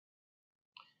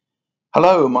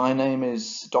Hello, my name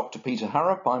is Dr. Peter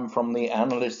Harrop. I'm from the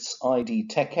analysts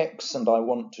IDTechEx, and I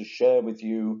want to share with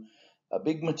you a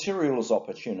big materials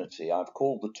opportunity. I've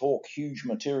called the talk Huge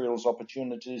Materials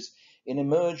Opportunities in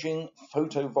Emerging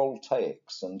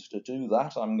Photovoltaics. And to do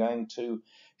that, I'm going to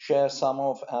share some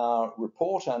of our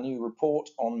new report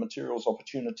on materials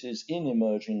opportunities in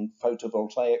emerging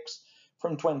photovoltaics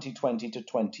from 2020 to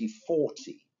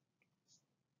 2040.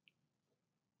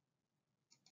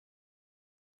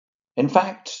 In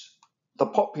fact, the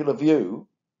popular view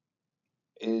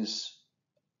is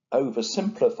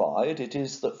oversimplified. It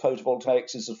is that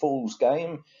photovoltaics is a fool's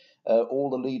game. All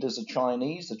the leaders are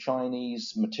Chinese. The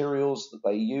Chinese materials that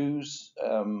they use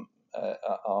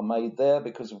are made there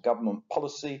because of government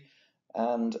policy,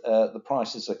 and the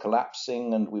prices are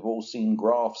collapsing. And we've all seen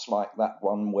graphs like that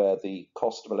one where the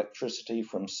cost of electricity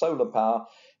from solar power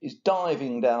is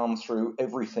diving down through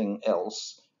everything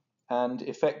else, and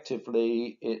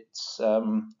effectively it's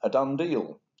a done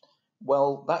deal.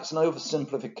 Well, that's an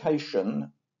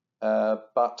oversimplification,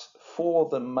 but for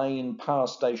the main power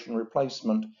station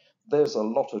replacement, there's a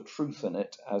lot of truth in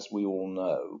it, as we all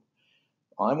know.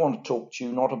 I want to talk to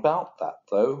you not about that,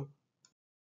 though.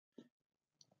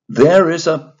 There is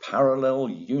a parallel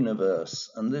universe,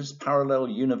 and this parallel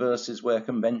universe is where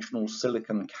conventional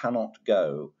silicon cannot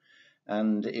go.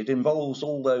 And it involves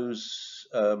all those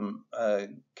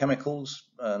chemicals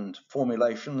and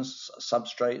formulations,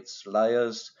 substrates,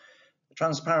 layers,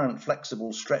 transparent,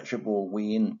 flexible, stretchable.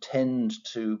 We intend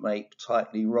to make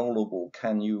tightly rollable.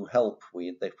 Can you help?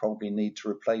 They probably need to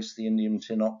replace the indium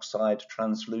tin oxide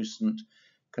translucent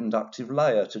conductive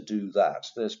layer to do that.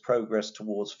 There's progress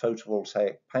towards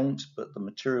photovoltaic paint, but the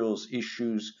materials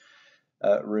issues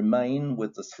remain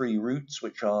with the three routes,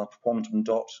 which are quantum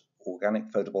dot,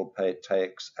 organic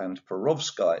photovoltaics, and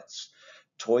perovskites.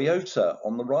 Toyota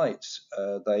on the right,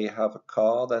 they have a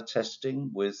car they're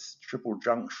testing with triple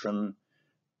junction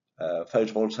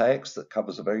photovoltaics that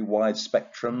covers a very wide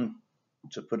spectrum.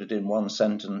 To put it in one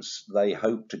sentence, they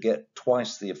hope to get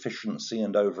twice the efficiency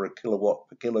and over a kilowatt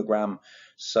per kilogram,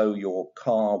 so your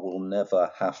car will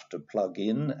never have to plug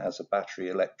in as a battery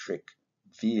electric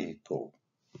vehicle.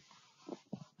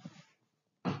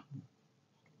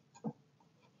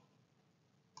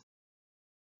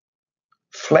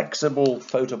 Flexible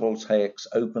photovoltaics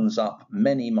opens up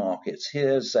many markets.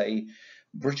 Here's a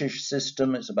British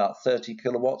system. It's about 30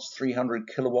 kilowatts, 300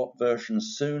 kilowatt version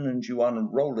soon, and you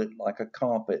unroll it like a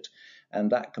carpet.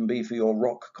 And that can be for your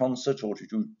rock concert or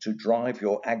to drive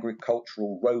your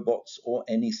agricultural robots or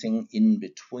anything in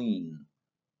between.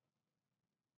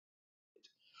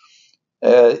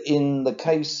 In the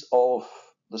case of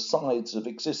the sides of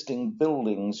existing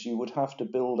buildings, you would have to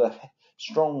build a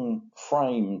strong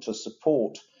frame to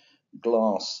support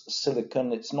glass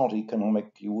silicon. It's not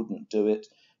economic, you wouldn't do it.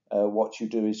 What you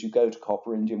do is you go to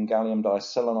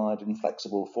copper-indium-gallium-diselenide in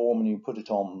flexible form and you put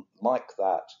it on like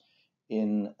that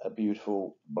in a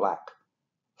beautiful black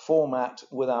format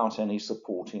without any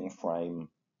supporting frame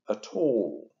at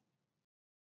all.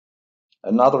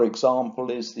 Another example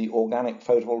is the organic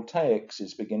photovoltaics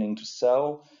is beginning to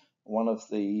sell. One of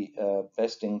the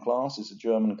best in class is a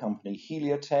German company,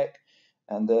 Heliotech,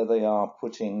 and there they are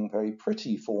putting very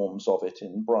pretty forms of it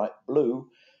in bright blue.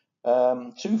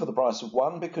 Two for the price of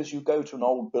one, because you go to an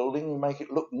old building, you make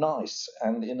it look nice,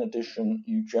 and in addition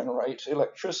you generate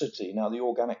electricity. Now, the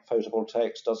organic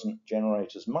photovoltaics doesn't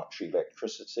generate as much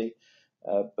electricity,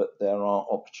 but there are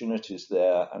opportunities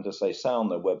there, and as they say on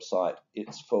their website,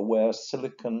 it's for where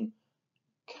silicon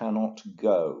cannot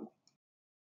go.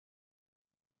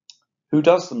 Who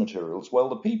does the materials? Well,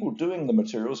 the people doing the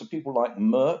materials are people like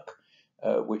Merck,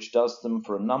 which does them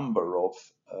for a number of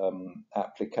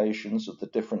applications of the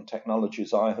different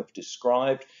technologies I have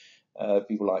described.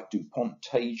 People like DuPont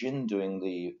Teijin doing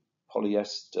the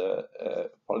polyethylene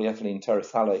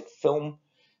terephthalate film,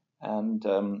 and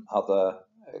other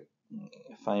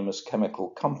famous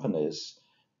chemical companies.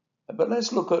 But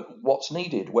let's look at what's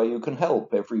needed, where you can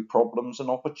help. Every problem's an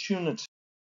opportunity.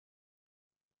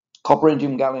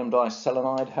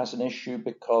 Copper-indium-gallium-diselenide has an issue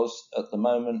because at the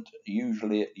moment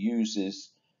usually it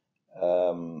uses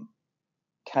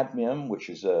cadmium, which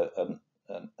is an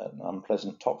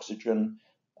unpleasant toxogen,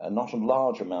 not a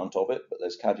large amount of it, but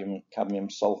there's cadmium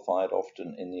sulfide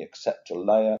often in the acceptor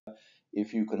layer.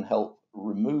 If you can help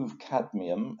remove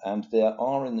cadmium, and there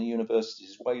are in the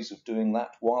universities ways of doing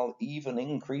that while even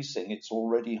increasing its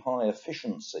already high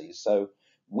efficiency, so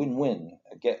win-win,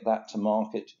 get that to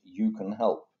market, you can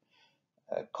help.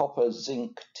 Copper,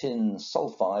 zinc, tin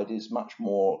sulfide is much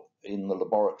more in the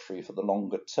laboratory for the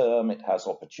longer term. It has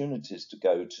opportunities to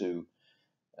go to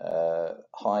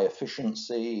high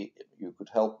efficiency. You could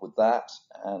help with that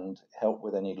and help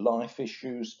with any life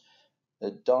issues.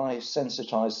 The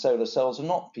dye-sensitized solar cells are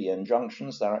not PN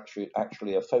junctions. They're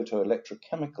actually a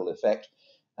photoelectrochemical effect,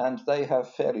 and they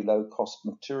have fairly low cost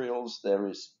materials. There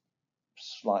is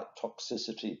slight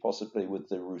toxicity possibly with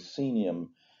the ruthenium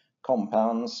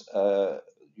compounds.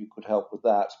 You could help with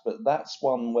that, but that's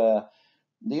one where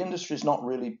the industry is not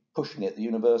really pushing it. The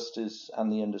universities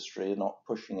and the industry are not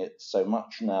pushing it so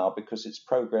much now because its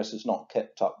progress has not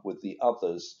kept up with the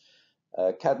others.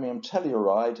 Cadmium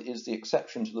telluride is the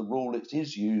exception to the rule. It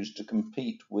is used to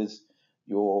compete with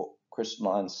your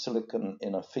crystalline silicon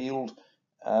in a field,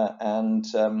 and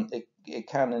it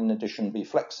can in addition be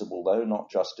flexible, though not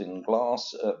just in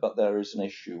glass, but there is an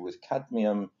issue with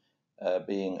cadmium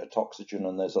being a toxogen,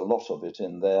 and there's a lot of it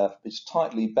in there. It's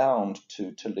tightly bound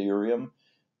to tellurium,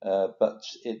 but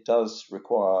it does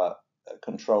require a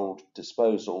controlled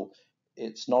disposal.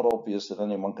 It's not obvious that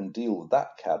anyone can deal with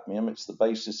that cadmium. It's the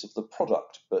basis of the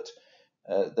product, but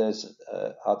there's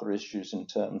other issues in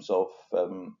terms of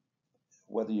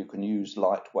whether you can use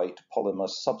lightweight polymer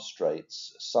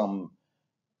substrates. Some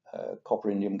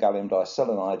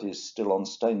copper-indium-gallium-diselenide is still on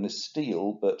stainless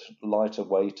steel, but lighter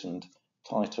weight and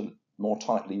more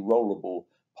tightly rollable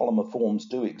polymer forms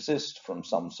do exist from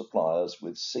some suppliers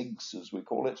with CIGS, as we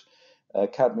call it.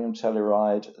 Cadmium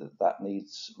telluride, that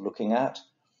needs looking at.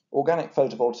 Organic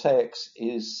photovoltaics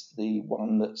is the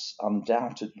one that's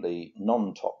undoubtedly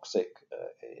non-toxic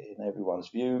in everyone's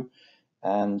view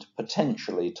and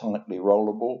potentially tightly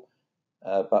rollable,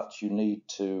 but you need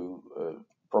to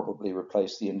probably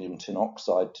replace the indium tin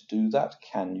oxide to do that.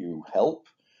 Can you help?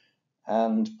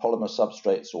 And polymer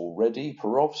substrates already.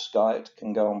 Perovskite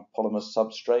can go on polymer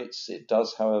substrates. It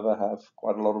does, however, have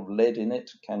quite a lot of lead in it.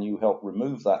 Can you help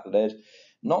remove that lead?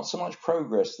 Not so much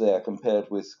progress there compared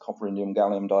with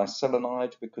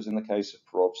copper-indium-gallium-diselenide, because in the case of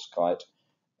perovskite,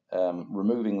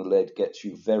 removing the lead gets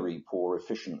you very poor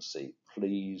efficiency.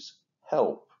 Please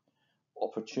help.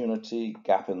 Opportunity,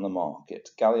 gap in the market.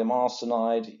 Gallium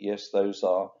arsenide, yes, those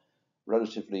are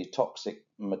relatively toxic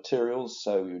materials,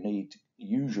 so you need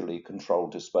usually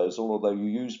controlled disposal, although you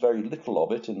use very little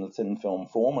of it in the thin film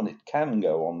form, and it can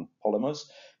go on polymers.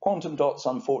 Quantum dots,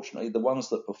 unfortunately, the ones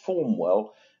that perform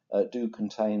well, do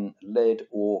contain lead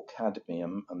or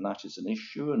cadmium, and that is an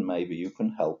issue, and maybe you can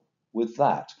help with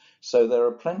that. So there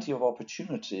are plenty of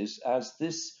opportunities as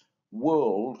this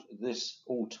world, this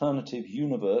alternative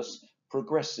universe,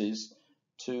 progresses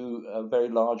to a very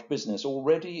large business.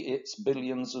 Already it's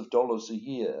billions of dollars a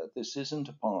year. This isn't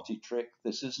a party trick.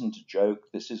 This isn't a joke.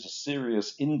 This is a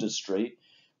serious industry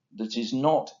that is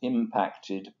not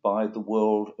impacted by the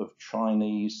world of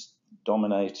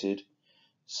Chinese-dominated,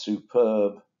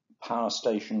 superb power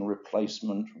station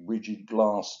replacement rigid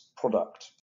glass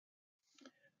product.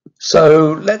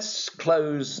 So let's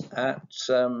close at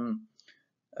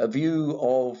a view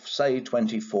of, say,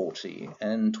 2040.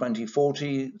 In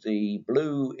 2040, the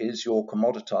blue is your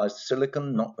commoditized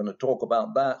silicon, not going to talk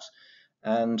about that,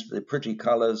 and the pretty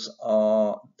colors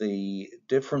are the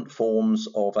different forms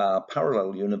of our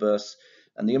parallel universe.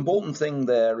 And the important thing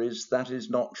there is that is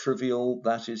not trivial.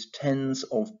 That is tens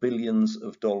of billions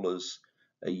of dollars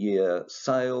a year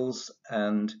sales,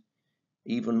 and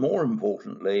even more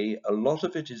importantly, a lot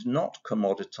of it is not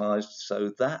commoditized, so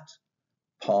that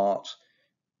part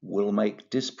will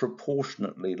make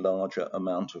disproportionately larger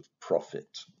amount of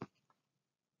profit.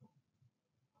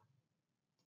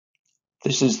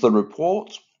 This is the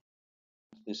report.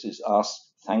 This is us.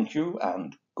 Thank you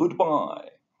and goodbye.